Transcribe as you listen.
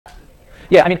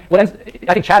Yeah, I mean, I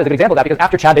think Chad is a good example of that because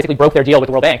after Chad basically broke their deal with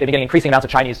the World Bank, they've been getting increasing amounts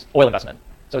of Chinese oil investment.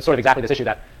 So it's sort of exactly this issue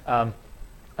that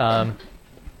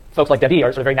folks like Debbie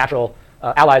are sort of very natural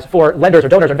allies for lenders or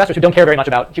donors or investors who don't care very much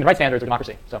about human rights standards or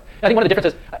democracy. So I think one of the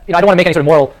differences, I don't want to make any sort of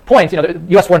moral points. The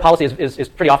U.S. foreign policy is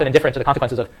pretty often indifferent to the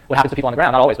consequences of what happens to people on the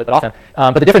ground. Not always, but often.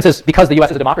 But the difference is because the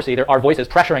U.S. is a democracy, there are voices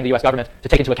pressuring the U.S. government to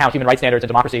take into account human rights standards and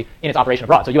democracy in its operation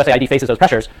abroad. So USAID faces those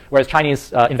pressures, whereas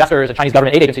Chinese investors and Chinese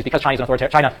government aid agencies, because China is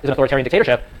an authoritarian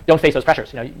dictatorship, don't face those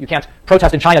pressures. You can't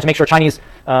protest in China to make sure Chinese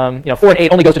foreign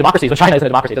aid only goes to democracies when China isn't a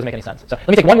democracy. It doesn't make any sense. So let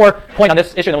me take one more point on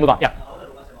this issue, and then we'll move on. Yeah.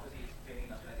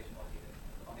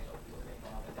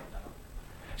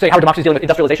 So how are democracies dealing with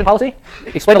industrialization policy?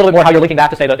 Explain a little bit more how you're linking that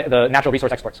to, say, the natural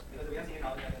resource exports.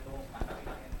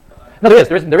 No,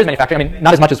 there is manufacturing. I mean,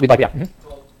 not as much as we'd like. Yeah. Mm-hmm.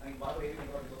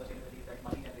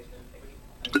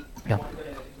 Yeah.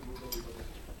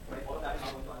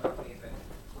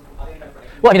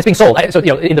 Well, I mean, it's being sold. So,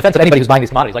 in defense of anybody who's buying these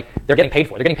commodities, like they're getting paid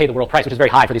for. They're getting paid the world price, which is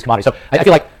very high for these commodities. So, I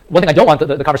feel like one thing I don't want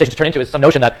the conversation to turn into is some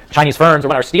notion that Chinese firms or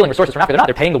what are stealing resources from Africa. They're not.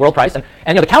 They're paying the world price. And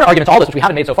the counter argument to all this, which we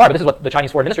haven't made so far, but this is what the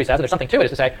Chinese foreign ministry says, and there's something to it, is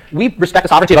to say we respect the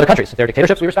sovereignty of other countries. If they're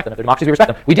dictatorships, we respect them. If they're democracies, we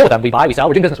respect them. We deal with them. We buy, we sell.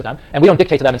 We're doing business with them, and we don't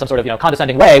dictate to them in some sort of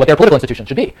condescending way what their political institutions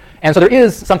should be. And so there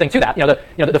is something to that.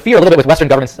 The fear a little bit with Western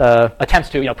governments' attempts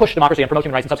to push democracy and promote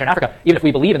human rights in sub-Saharan Africa, even if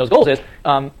we believe in those goals, is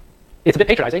it's a bit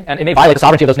patronizing, and it may violate the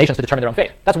sovereignty of those nations to determine their own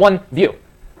fate. That's one view.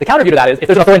 The counter view to that is if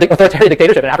there's an authoritarian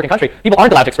dictatorship in an African country, people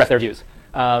aren't allowed to express their views.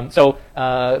 So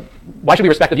why should we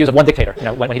respect the views of one dictator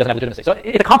when he doesn't have legitimacy? So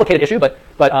it's a complicated issue, but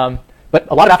a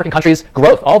lot of African countries'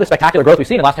 growth, all the spectacular growth we've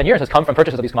seen in the last 10 years has come from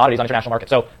purchases of these commodities on international markets.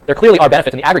 So there clearly are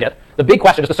benefits in the aggregate. The big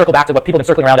question, just to circle back to what people have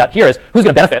been circling around at here, is who's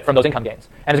going to benefit from those income gains?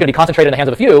 And is it going to be concentrated in the hands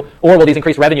of a few, or will these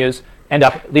increased revenues end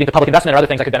up leading to public investment or other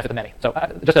things that could benefit the many? So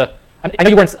I know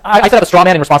you weren't, I set up a straw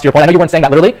man in response to your point. I know you weren't saying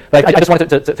that literally, but I just wanted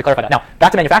to clarify that. Now,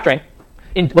 back to manufacturing.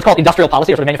 In what's called industrial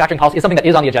policy or sort of manufacturing policy is something that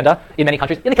is on the agenda in many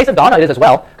countries. In the case of Ghana, it is as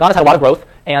well. Ghana's had a lot of growth,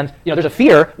 and there's a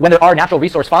fear when there are natural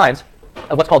resource finds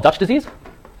of what's called Dutch disease,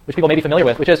 which people may be familiar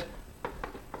with, which is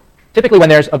typically when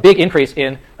there's a big increase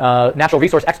in natural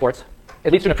resource exports,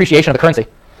 it leads to an appreciation of the currency.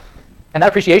 And that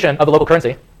appreciation of the local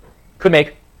currency could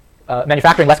make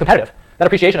manufacturing less competitive. That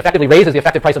appreciation effectively raises the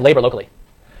effective price of labor locally.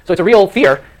 So it's a real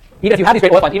fear, even if you have these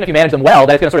great oil finds, even if you manage them well,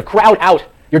 that it's going to sort of crowd out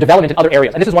your development in other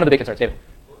areas. And this is one of the big concerns, David.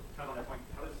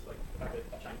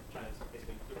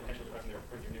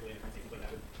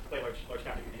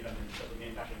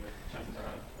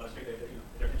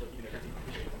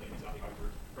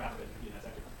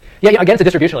 Yeah, again, it's a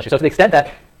distributional issue. So to the extent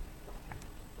that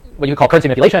what you call currency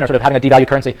manipulation or sort of having a devalued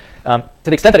currency, to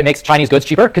the extent that it makes Chinese goods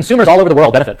cheaper, consumers all over the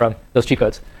world benefit from those cheap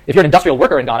goods. If you're an industrial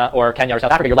worker in Ghana or Kenya or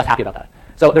South Africa, you're less happy about that.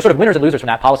 So there's sort of winners and losers from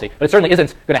that policy, but it certainly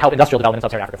isn't going to help industrial development in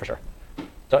sub-Saharan Africa for sure.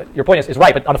 So your point is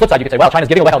right, but on the flip side, you could say, well, China's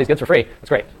giving away all these goods for free. That's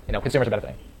great. Consumers are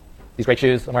benefiting. These great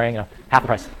shoes I'm wearing, half the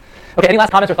price. Okay, any last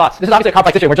comments or thoughts? This is obviously a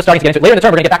complex issue. We're just starting to get into it. Later in the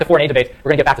term, we're going to get back to foreign aid debates.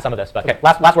 We're going to get back to some of this, but okay,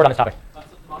 last word on this topic.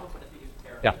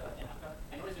 Yeah.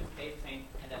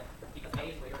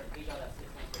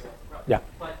 Yeah.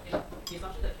 But the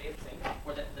assumption that K is the same,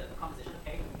 or that the composition of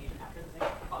K in Asian Africa is the same,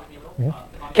 probably be a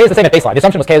little. K is the same at baseline. The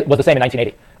assumption was K was the same in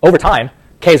 1980. Over time,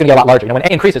 K is going to get a lot larger. When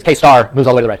A increases, K star moves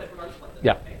all the way to the right.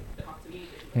 Yeah.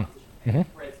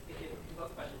 Whereas if it invokes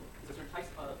the question, is there certain types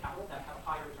of capital that have a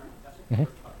higher return on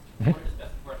investment?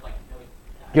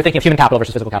 You're thinking of human capital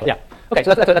versus physical capital. Yeah. Okay,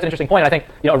 so that's an interesting point. And I think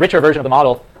a richer version of the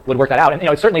model would work that out. And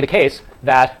it's certainly the case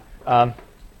that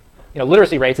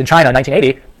literacy rates in China in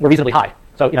 1980 were reasonably high.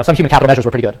 So some human capital measures were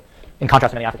pretty good in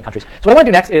contrast to many African countries. So what I want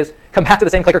to do next is come back to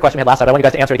the same clicker question we had last time. I want you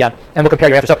guys to answer it again, and we'll compare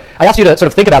your answers. So I asked you to sort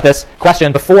of think about this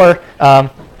question before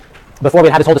we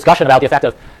had this whole discussion about the effect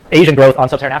of Asian growth on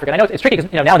sub-Saharan Africa. And I know it's tricky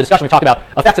because now in the discussion we talked about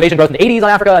effects of Asian growth in the 80s on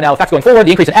Africa, and now effects going forward,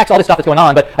 the increase in X, all this stuff that's going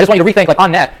on. But I just want you to rethink, like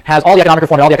on net, has all the economic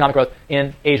reform and all the economic growth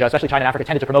in Asia, especially China and Africa,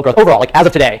 tended to promote growth overall, like as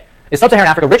of today? Is sub-Saharan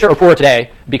Africa richer or poorer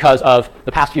today because of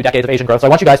the past few decades of Asian growth? So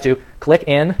I want you guys to click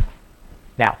in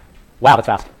now. Wow, that's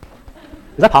fast.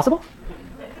 Is that possible?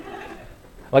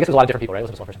 Well, I guess there's a lot of different people, right? It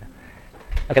wasn't just one person.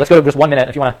 Okay, let's go to just 1 minute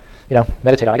if you want to,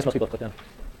 meditate on it. I guess most people have clicked in.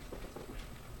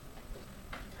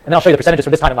 And then I'll show you the percentages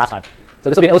from this time and last time. So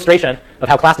this will be an illustration of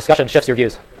how class discussion shifts your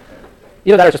views.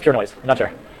 Either that or it's just pure noise. I'm not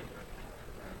sure.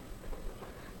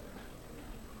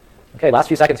 Okay, last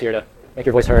few seconds here to make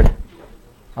your voice heard.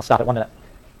 I'll stop at 1 minute.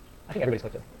 I think everybody's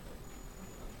clicked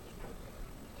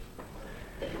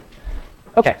in.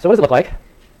 Okay, so what does it look like?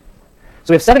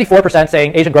 So we have 74%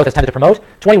 saying Asian growth has tended to promote,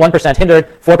 21%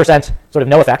 hindered, 4% sort of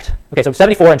no effect. Okay, so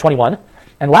 74 and 21.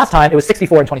 And last time it was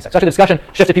 64 and 26. So actually the discussion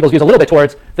shifted people's views a little bit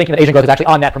towards thinking that Asian growth is actually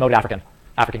on net promoted African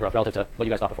growth relative to what you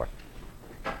guys thought before.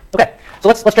 Okay, so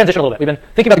let's transition a little bit. We've been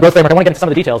thinking about the growth framework. I want to get into some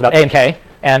of the details about A and K,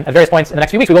 and at various points in the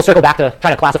next few weeks, we will circle back to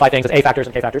trying to classify things as A factors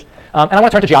and K factors. And I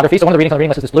want to turn to geography. So one of the readings on the reading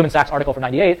list is this Bloom and Sachs article from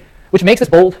 '98, which makes this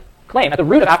bold claim: at the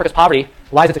root of Africa's poverty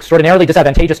lies its extraordinarily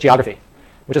disadvantageous geography,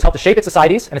 which has helped to shape its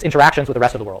societies and its interactions with the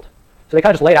rest of the world. So they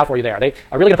kind of just lay it out for you there. They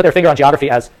are really going to put their finger on geography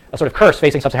as a sort of curse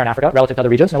facing sub-Saharan Africa relative to other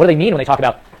regions. Now, what do they mean when they talk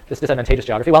about this disadvantageous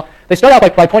geography? Well, they start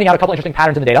out by pointing out a couple interesting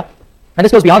patterns in the data, and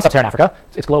this goes beyond sub-Saharan Africa.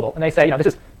 It's global. And they say, this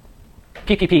is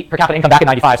PPP, per capita income back in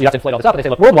 '95, so you have to inflate all this up. And they say,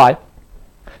 look, worldwide,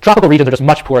 tropical regions are just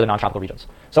much poorer than non-tropical regions.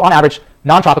 So on average,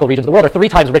 non-tropical regions of the world are 3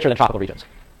 times richer than tropical regions.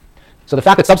 So the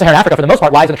fact that sub-Saharan Africa, for the most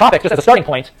part, lies in the tropics, just as a starting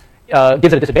point,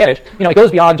 gives it a disadvantage. It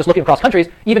goes beyond just looking across countries.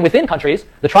 Even within countries,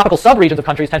 the tropical subregions of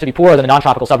countries tend to be poorer than the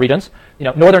non-tropical subregions.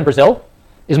 Northern Brazil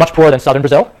is much poorer than southern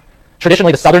Brazil.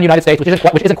 Traditionally, the southern United States, which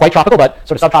isn't quite tropical, but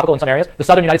sort of subtropical in some areas, the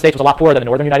southern United States was a lot poorer than the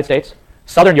northern United States.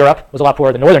 Southern Europe was a lot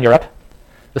poorer than northern Europe.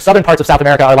 The southern parts of South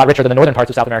America are a lot richer than the northern parts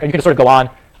of South America. You can just sort of go on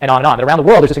and on and on. But around the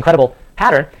world, there's this incredible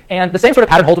pattern, and the same sort of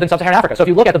pattern holds within sub-Saharan Africa. So if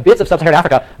you look at the bits of sub-Saharan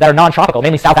Africa that are non-tropical,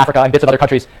 mainly South Africa and bits of other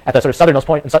countries at the sort of southernmost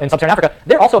point in sub-Saharan Africa,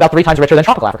 they're also about 3 times richer than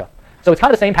tropical Africa. So it's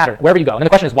kind of the same pattern wherever you go. And then the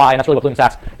question is why, and that's really what Bloom and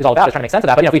Sachs is all about, is trying to make sense of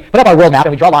that. But if we put up our world map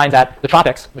and we draw lines at the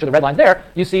tropics, which are the red lines there,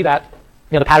 you see that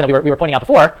the pattern that we were pointing out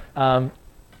before,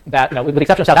 that with the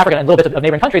exception of South Africa and little bits of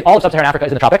neighboring countries, all of sub-Saharan Africa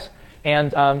is in the tropics.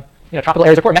 And tropical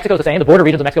areas are poor. Mexico is the same. The border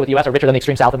regions of Mexico with the U.S. are richer than the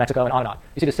extreme south of Mexico, and on and on.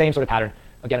 You see the same sort of pattern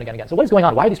again and again and again. So what is going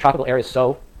on? Why are these tropical areas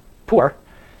so poor?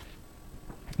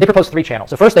 They propose 3 channels.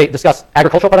 So first they discuss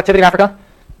agricultural productivity in Africa,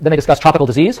 then they discuss tropical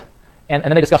disease, and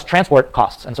then they discuss transport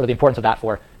costs and sort of the importance of that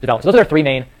for development. So those are their 3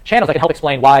 main channels that can help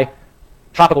explain why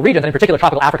tropical regions, and in particular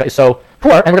tropical Africa, is so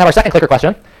poor. And we're going to have our second clicker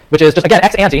question, which is just, again,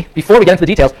 ex ante, before we get into the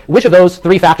details, which of those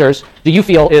 3 factors do you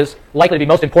feel is likely to be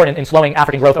most important in slowing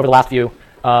African growth over the last few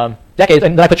decades?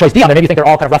 And then I put choice D on there. Maybe you think they're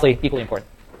all kind of roughly equally important.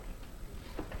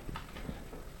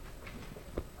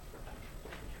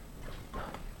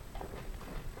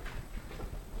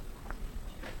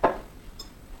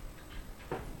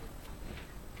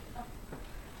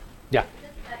 Yeah.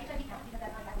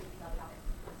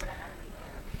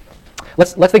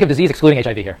 Let's think of disease excluding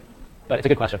HIV here, but it's a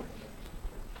good question.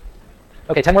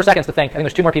 Okay, 10 more seconds to think. I think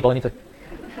there's 2 more people I need to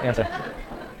answer.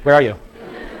 Where are you?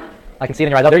 I can see it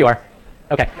in your eyes. Oh, there you are.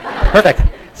 Okay, perfect.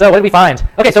 So what did we find?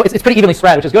 Okay, so it's pretty evenly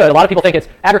spread, which is good. A lot of people think it's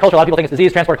agriculture, a lot of people think it's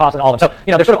disease, transport costs, and all of them.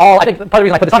 So they're sort of all, I think part of the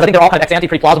reason I put this on is I think they're all kind of ex ante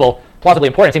pretty plausibly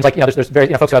important. It seems like there's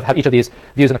very folks who have each of these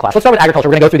views in the class. Let's start with agriculture.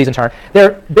 We're going to go through these in turn.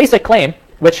 Their basic claim,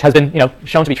 which has been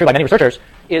shown to be true by many researchers,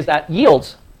 is that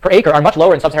yields per acre are much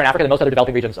lower in sub-Saharan Africa than most other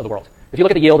developing regions of the world. If you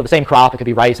look at the yield of the same crop, it could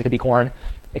be rice, it could be corn,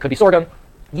 it could be sorghum,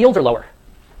 yields are lower.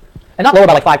 And not lower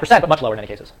by like 5%, but much lower in many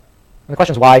cases. And the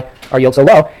question is, why are yields so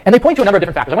low? And they point to a number of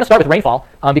different factors. I want to start with rainfall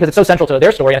because it's so central to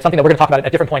their story, and it's something that we're going to talk about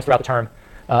at different points throughout the term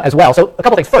as well. So a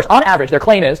couple things. First, on average, their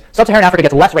claim is sub-Saharan Africa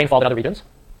gets less rainfall than other regions.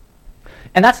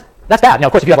 And that's bad. Now,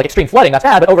 of course, if you have like extreme flooding, that's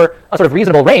bad, but over a sort of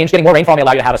reasonable range, getting more rainfall may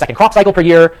allow you to have a second crop cycle per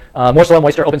year. More soil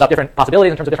moisture opens up different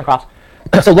possibilities in terms of different crops.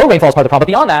 So low rainfall is part of the problem.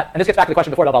 But beyond that, and this gets back to the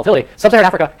question before about volatility, sub-Saharan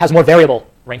Africa has more variable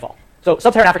rainfall. So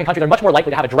sub-Saharan African countries are much more likely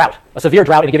to have a drought, a severe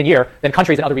drought in a given year, than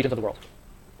countries in other regions of the world.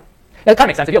 Now, it kind of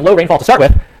makes sense. If you have low rainfall to start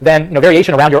with, then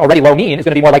variation around your already low mean is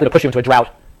going to be more likely to push you into a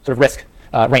drought sort of risk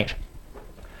range.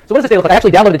 So what does this data look like? I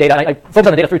actually downloaded the data, and I focused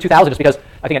on the data through 2000 just because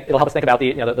I think it'll help us think about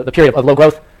the period of low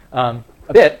growth a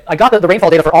bit. I got the rainfall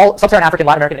data for all sub-Saharan African,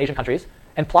 Latin American, and Asian countries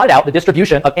and plotted out the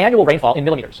distribution of annual rainfall in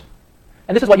millimeters.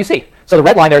 And this is what you see. So the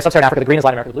red line there is sub-Saharan Africa, the green is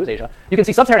Latin America, the blue is Asia. You can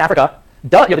see sub-Saharan Africa,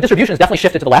 the distribution is definitely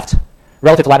shifted to the left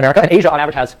relative to Latin America, and Asia on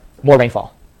average has more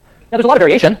rainfall. Now there's a lot of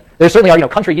variation. There certainly are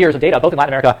country years of data, both in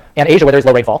Latin America and Asia, where there's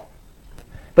low rainfall.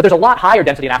 But there's a lot higher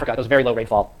density in Africa at those very low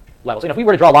rainfall levels. If we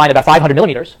were to draw a line at about 500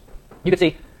 millimeters, you could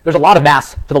see there's a lot of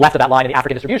mass to the left of that line in the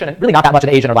African distribution, and really not that much in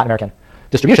the Asian or Latin American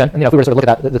distribution. And if we were to sort of look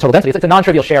at that, the total density, it's a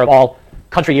non-trivial share of all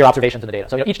country year observations in the data.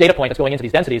 So each data point that's going into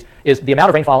these densities is the amount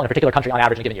of rainfall in a particular country on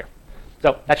average in a given year.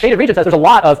 So that shaded region says there's a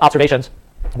lot of observations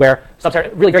where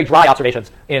really very dry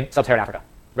observations in sub-Saharan Africa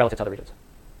relative to other regions.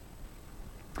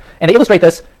 And they illustrate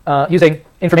this using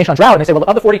information on drought, and they say, well,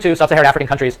 of the 42 sub-Saharan African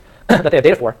countries that they have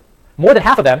data for, more than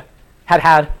half of them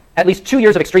had at least 2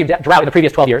 years of extreme drought in the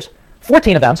previous 12 years.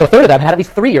 14 of them, so a third of them, had at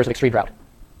least 3 years of extreme drought.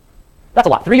 That's a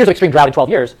lot. 3 years of extreme drought in 12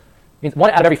 years means 1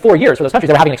 out of every 4 years for those countries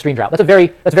they were having an extreme drought. That's very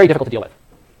difficult to deal with.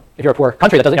 If you're a poor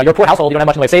country that doesn't, you're a poor household, you don't have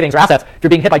much in the way of savings or assets. If you're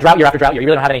being hit by drought year after drought year, you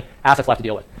really don't have any assets left to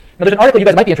deal with. Now, there's an article you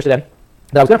guys might be interested in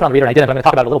that I was going to put on the reader and I didn't, but I'm going to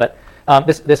talk about it a little bit.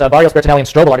 This Barrios, Bertinelli, and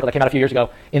Strobel article that came out a few years ago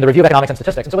in the Review of Economics and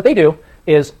Statistics. And so what they do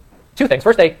is 2 things.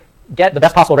 First, they get the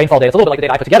best possible rainfall data. It's a little bit like the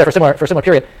data I put together for a similar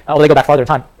period, although they go back farther in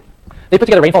time. They put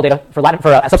together rainfall data for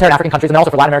sub-Saharan African countries and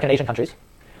also for Latin American and Asian countries.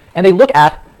 And they look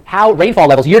at how rainfall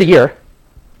levels year to year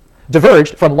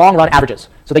diverged from long-run averages.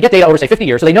 So they get data over, say, 50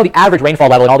 years, so they know the average rainfall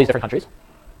level in all these different countries.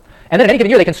 And then in any given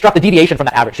year, they construct a deviation from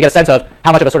that average to get a sense of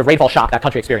how much of a sort of rainfall shock that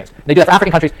country experienced. And they do that for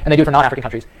African countries, and they do it for non-African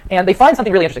countries. And they find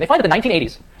something really interesting. They find that the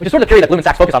 1980s, which is sort of the period that Bloom and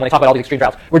Sachs focus on when they talk about all these extreme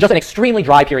droughts, were just an extremely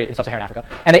dry period in sub-Saharan Africa.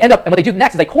 And they end up, and what they do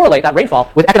next is they correlate that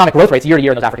rainfall with economic growth rates year to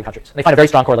year in those African countries. And they find a very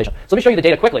strong correlation. So let me show you the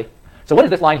data quickly. So what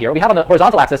is this line here? What we have on the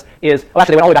horizontal axis is, oh,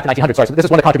 actually, they went all the way back to 1900. Sorry, so this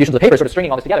is one of the contributions of the paper, sort of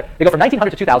stringing all this together. They go from 1900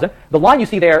 to 2000. The line you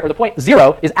see there, or the point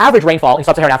 0, is average rainfall in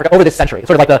sub-Saharan Africa over this century. It's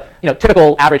sort of like the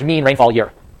typical average mean rainfall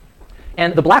year.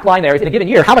 And the black line there is in a given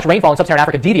year how much rainfall in sub-Saharan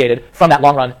Africa deviated from that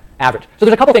long-run average. So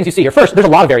there's a couple things you see here. First, there's a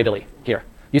lot of variability here.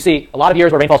 You see a lot of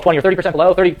years where rainfall is 20 or 30%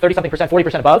 below, 30-something percent,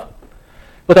 40% above.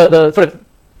 But the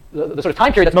sort of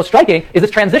time period that's most striking is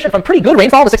this transition from pretty good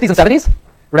rainfall in the 60s and 70s.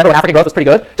 Remember when African growth was pretty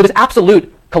good? To this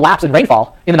absolute collapse in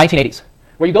rainfall in the 1980s,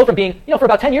 where you go from being, for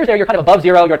about 10 years there, you're kind of above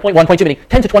zero, you're at 0.1, 0.2, meaning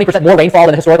 10 to 20% more rainfall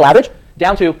than the historical average,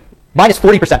 down to minus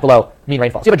 40% below mean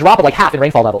rainfall. So you have a drop of like half in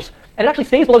rainfall levels. And it actually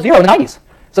stays below zero in the 90s.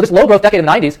 So this low growth decade in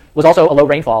the 90s was also a low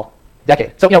rainfall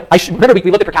decade. So, remember we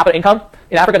looked at per capita income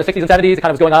in Africa in the 60s and 70s, it kind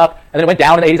of was going up, and then it went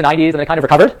down in the 80s and 90s, and then it kind of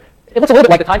recovered. It looks a little bit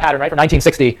like the time pattern, right, from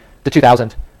 1960 to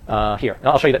 2000 here. And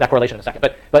I'll show you that correlation in a second.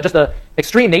 But just the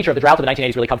extreme nature of the drought of the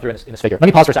 1980s really come through in this figure. Let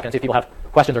me pause for a second and see if people have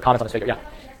questions or comments on this figure. Yeah.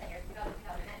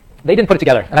 They didn't put it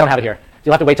together, and I don't have it here. So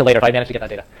you'll have to wait till later if I manage to get that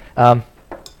data. I'm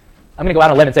going to go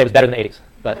out on a limb and say it was better than the 80s,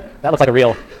 but that looks like a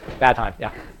real bad time.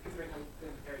 Yeah.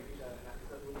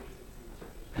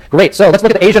 Great. So let's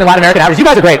look at the Asian and Latin American averages. You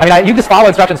guys are great. I mean, you just follow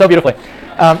instructions so beautifully.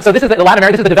 So this is the Latin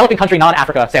America. This is the developing country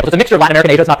non-Africa sample. So it's a mixture of Latin America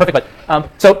and Asia. It's not perfect,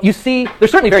 but so you see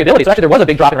there's certainly variability. So actually there was a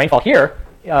big drop in rainfall here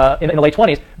in the late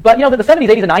 20s. But the 70s,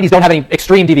 80s, and 90s don't have any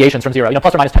extreme deviations from zero.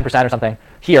 Plus or minus 10% or something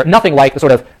here. Nothing like the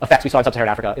sort of effects we saw in sub-Saharan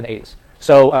Africa in the 80s.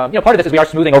 So part of this is we are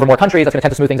smoothing over more countries. That's going to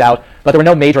tend to smooth things out. But there were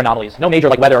no major anomalies, no major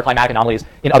like weather or climatic anomalies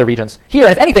in other regions here.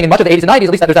 And if anything, in much of the 80s and 90s, at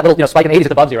least there's that little spike in the 80s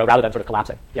it's above zero rather than sort of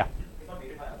collapsing. Yeah.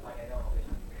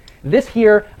 This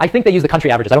here, I think they use the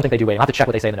country averages. I don't think they do weighting. I'll have to check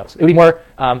what they say in the notes. It would be more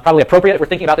probably appropriate if we're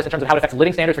thinking about this in terms of how it affects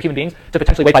living standards for human beings to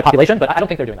potentially weight by population, but I don't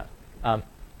think they're doing that.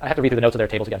 I have to read through the notes of their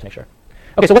tables again to make sure.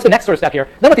 Okay, so what's the next sort of step here?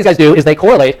 Then what these guys do is they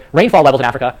correlate rainfall levels in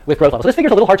Africa with growth levels. So this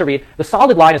figure's a little hard to read. The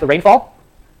solid line is the rainfall,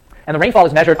 and the rainfall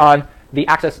is measured on the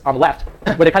axis on the left,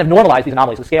 where they kind of normalize these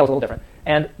anomalies. The scale is a little different.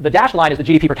 And the dashed line is the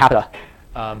GDP per capita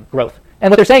growth. And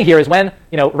what they're saying here is when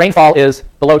rainfall is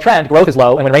below trend, growth is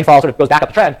low, and when rainfall sort of goes back up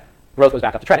the trend, growth goes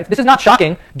back up the trend. This is not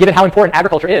shocking given how important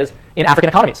agriculture is in African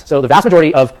economies. So the vast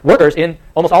majority of workers in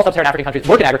almost all sub-Saharan African countries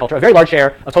work in agriculture. A very large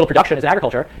share of total production is in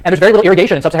agriculture, and there's very little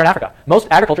irrigation in sub-Saharan Africa. Most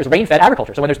agriculture is rain-fed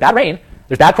agriculture. So when there's bad rain,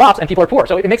 there's bad crops, and people are poor.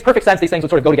 So it makes perfect sense these things would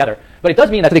sort of go together. But it does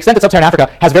mean that to the extent that sub-Saharan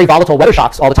Africa has very volatile weather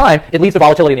shocks all the time, it leads to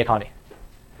volatility in the economy.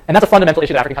 And that's a fundamental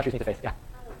issue that African countries need to face. Yeah.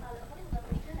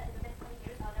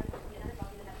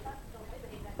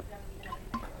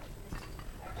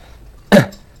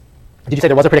 Did you say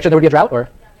there was a prediction there would be a drought, or?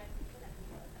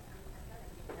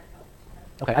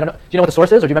 Okay, I don't know. Do you know what the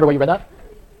source is, or do you remember where you read that?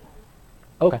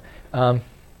 Oh, okay.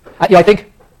 I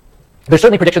think there's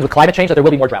certainly predictions with climate change that there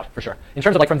will be more drought, for sure. In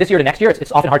terms of from this year to next year,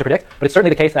 it's often hard to predict, but it's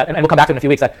certainly the case that, and we'll come back to it in a few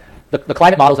weeks, that the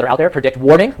climate models that are out there predict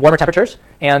warmer temperatures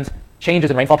and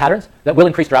changes in rainfall patterns that will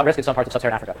increase drought risk in some parts of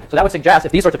sub-Saharan Africa. So that would suggest,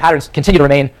 if these sorts of patterns continue to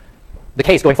remain the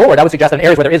case going forward, that would suggest that in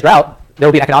areas where there is drought, there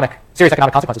will be serious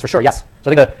economic consequences for sure, yes. So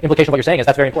I think the implication of what you're saying is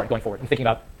that's very important going forward in thinking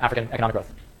about African economic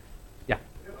growth. Yeah.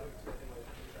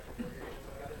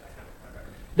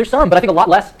 There's some, but I think a lot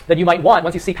less than you might want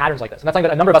once you see patterns like this. And that's something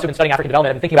that a number of us who've been studying African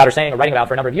development have been thinking about or saying or writing about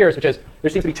for a number of years, which is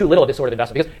there seems to be too little of this sort of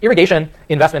investment. Because irrigation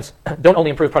investments don't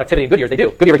only improve productivity in good years, they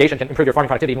do. Good irrigation can improve your farming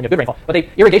productivity when you have good rainfall. But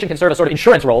irrigation can serve a sort of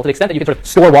insurance role to the extent that you can sort of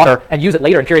store water and use it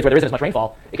later in periods where there isn't as much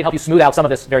rainfall. It can help you smooth out some of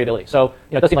this variability. So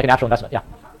it does seem like a natural investment. Yeah.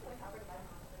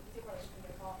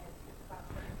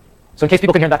 So in case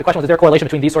people can hear that, the question was, is there a correlation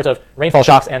between these sorts of rainfall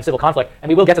shocks and civil conflict? And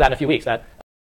we will get to that in a few weeks. That